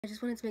I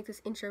just wanted to make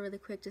this intro really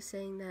quick, just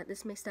saying that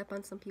this may step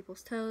on some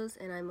people's toes,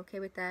 and I'm okay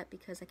with that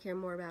because I care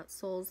more about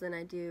souls than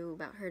I do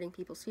about hurting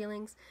people's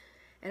feelings.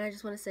 And I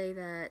just want to say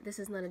that this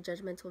is not a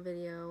judgmental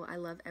video. I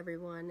love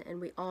everyone, and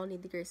we all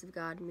need the grace of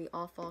God, and we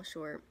all fall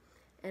short.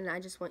 And I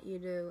just want you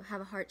to have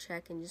a heart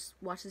check and just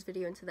watch this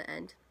video until the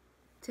end.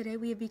 Today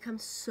we have become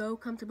so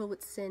comfortable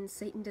with sin,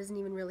 Satan doesn't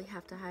even really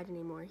have to hide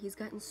anymore. He's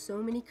gotten so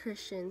many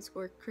Christians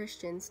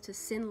to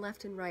sin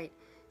left and right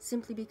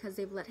simply because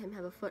they've let him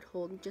have a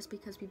foothold, just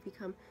because we've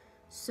become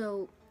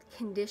so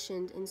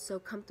conditioned and so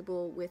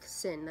comfortable with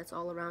sin that's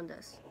all around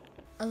us.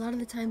 A lot of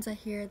the times I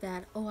hear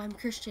that, oh, I'm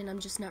Christian, I'm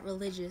just not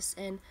religious,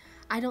 and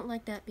I don't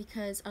like that,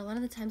 because a lot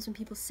of the times when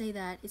people say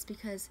that, it's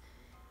because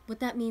what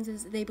that means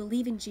is they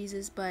believe in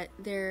Jesus, but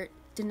they're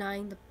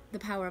denying the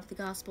power of the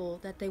gospel,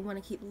 that they want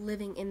to keep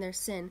living in their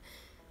sin.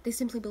 They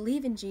simply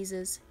believe in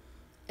Jesus,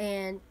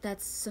 and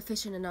that's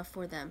sufficient enough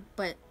for them.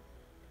 But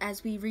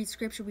as we read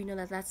scripture, we know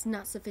that that's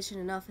not sufficient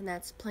enough, and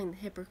that's playing the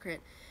hypocrite,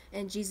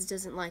 and Jesus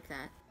doesn't like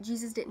that.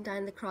 Jesus didn't die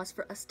on the cross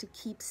for us to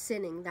keep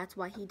sinning. That's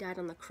why he died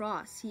on the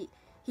cross.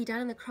 He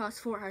died on the cross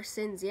for our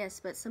sins, yes,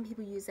 but some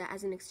people use that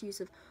as an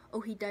excuse of, oh,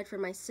 he died for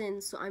my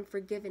sins, so I'm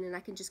forgiven and I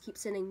can just keep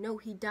sinning. No,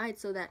 he died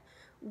so that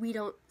we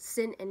don't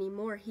sin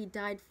anymore. He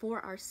died for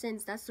our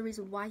sins. That's the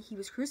reason why he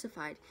was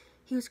crucified.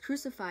 He was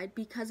crucified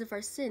because of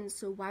our sins,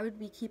 so why would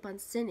we keep on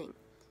sinning?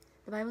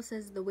 The Bible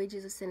says the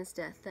wages of sin is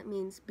death. That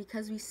means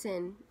because we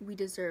sin, we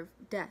deserve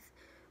death.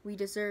 We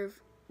deserve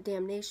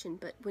damnation.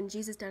 But when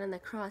Jesus died on the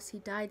cross, he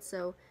died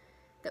so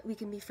that we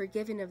can be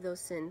forgiven of those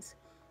sins.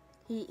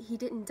 He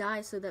didn't die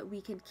so that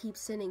we can keep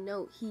sinning.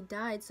 No, he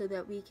died so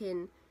that we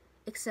can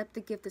accept the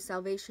gift of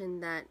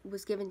salvation that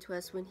was given to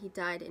us when he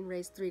died and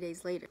raised 3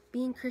 days later.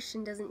 Being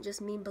Christian doesn't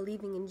just mean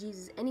believing in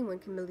Jesus. Anyone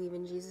can believe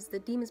in Jesus. The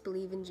demons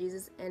believe in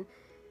Jesus, and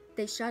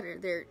they shudder.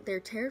 They're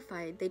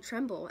terrified. They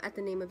tremble at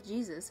the name of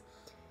Jesus.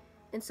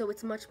 And so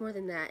it's much more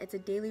than that. It's a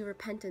daily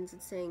repentance.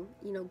 It's saying,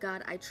 you know,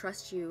 God, I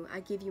trust you. I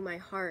give you my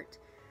heart.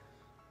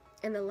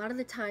 And a lot of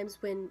the times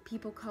when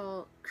people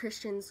call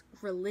Christians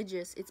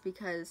religious, it's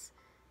because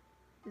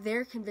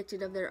they're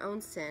convicted of their own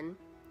sin,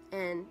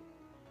 and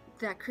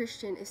that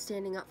Christian is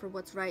standing up for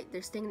what's right.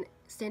 They're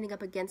standing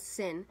up against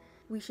sin.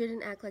 We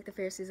shouldn't act like the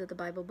Pharisees of the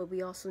Bible, but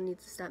we also need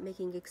to stop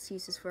making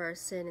excuses for our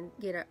sin and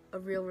get a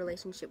real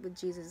relationship with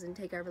Jesus and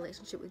take our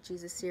relationship with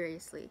Jesus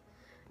seriously.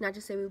 Not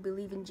just say we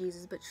believe in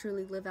Jesus, but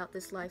truly live out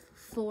this life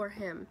for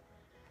him.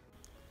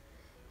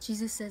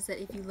 Jesus says that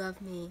if you love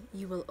me,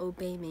 you will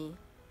obey me.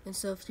 And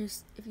so if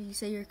you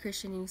say you're a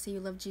Christian and you say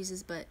you love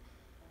Jesus, but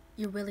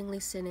you're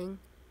willingly sinning,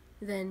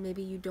 then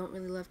maybe you don't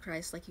really love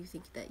Christ like you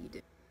think that you do.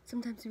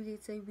 Sometimes we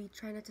could say we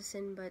try not to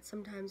sin, but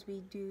sometimes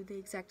we do the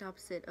exact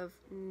opposite of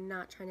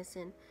not trying to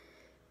sin.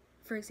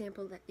 For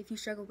example, that if you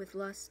struggle with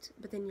lust,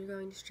 but then you're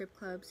going to strip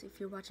clubs, if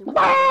you're watching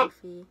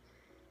pornography,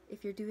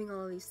 if you're doing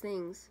all of these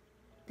things,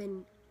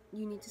 then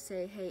you need to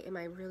say, hey, am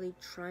I really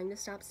trying to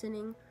stop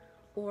sinning,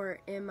 or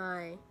am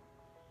I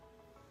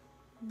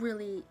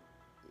really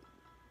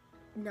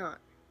not?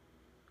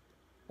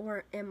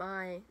 Or am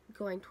I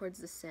going towards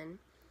the sin?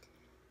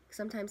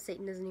 Sometimes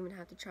Satan doesn't even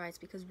have to try. It's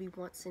because we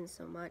want sin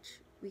so much.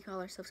 We call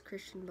ourselves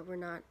Christian, but we're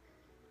not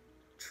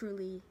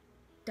truly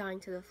dying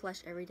to the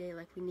flesh every day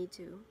like we need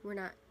to. We're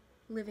not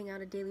living out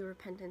a daily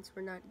repentance.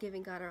 We're not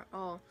giving God our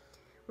all.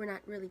 We're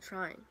not really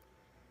trying.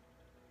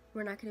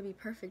 We're not going to be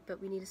perfect,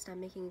 but we need to stop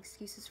making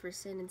excuses for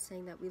sin and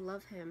saying that we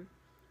love him,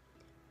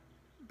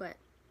 but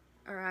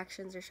our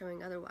actions are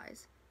showing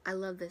otherwise. I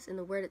love this. In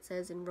the Word it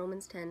says in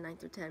Romans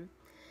 10:9-10,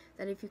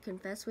 that if you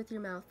confess with your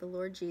mouth the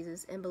Lord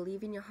Jesus and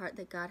believe in your heart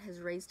that God has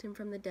raised him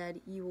from the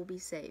dead, you will be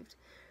saved.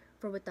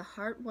 For with the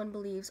heart one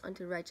believes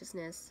unto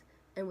righteousness,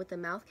 and with the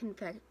mouth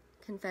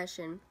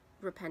confession,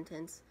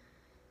 repentance,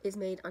 is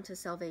made unto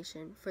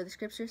salvation. For the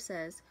scripture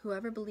says,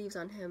 whoever believes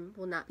on him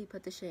will not be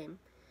put to shame.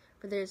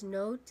 For there is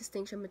no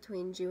distinction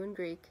between Jew and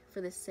Greek, for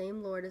the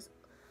same Lord is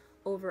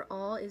over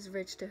all, is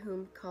rich to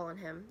whom call on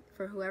him.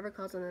 For whoever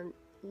calls on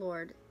the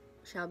Lord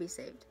shall be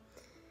saved.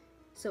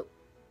 So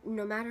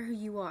no matter who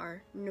you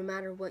are, no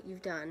matter what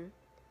you've done,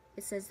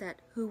 it says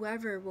that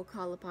whoever will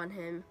call upon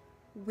him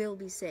will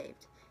be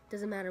saved. It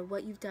doesn't matter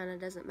what you've done.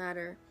 It doesn't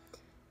matter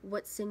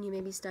what sin you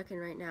may be stuck in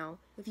right now.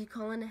 If you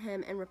call on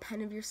him and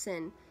repent of your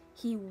sin,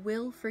 he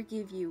will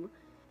forgive you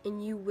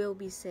and you will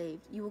be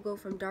saved. You will go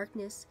from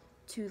darkness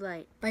to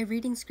light. By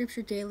reading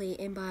scripture daily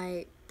and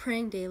by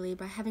praying daily,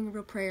 by having a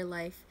real prayer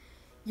life,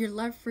 your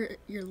love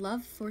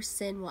for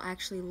sin will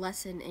actually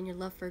lessen, and your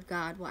love for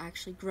God will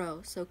actually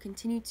grow. So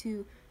continue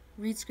to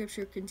read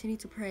scripture, continue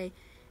to pray,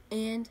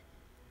 and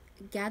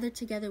gather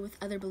together with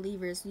other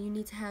believers. You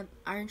need to have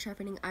iron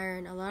sharpening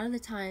iron. A lot of the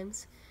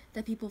times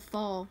that people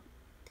fall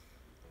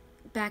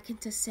back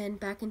into sin,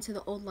 back into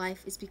the old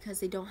life, is because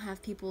they don't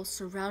have people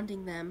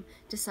surrounding them,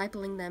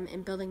 discipling them,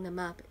 and building them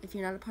up. If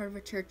you're not a part of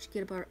a church,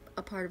 get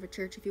a part of a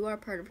church. If you are a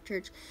part of a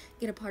church,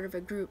 get a part of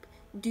a group.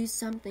 Do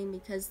something,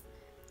 because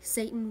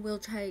Satan will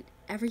try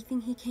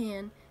everything he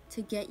can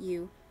to get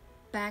you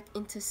back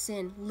into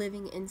sin,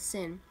 living in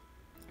sin.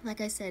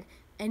 Like I said,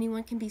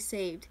 Anyone can be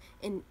saved,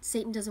 and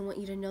Satan doesn't want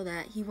you to know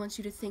that. He wants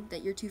you to think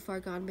that you're too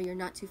far gone, but you're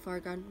not too far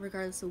gone,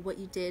 regardless of what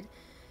you did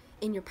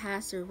in your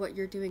past or what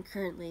you're doing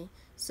currently.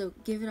 So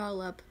give it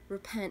all up,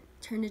 repent,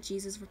 turn to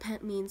Jesus.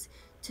 Repent means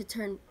to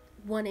turn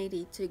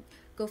 180, to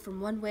go from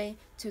one way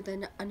to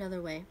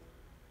another way.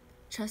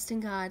 Trust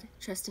in God,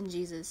 trust in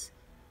Jesus,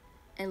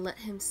 and let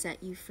him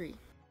set you free.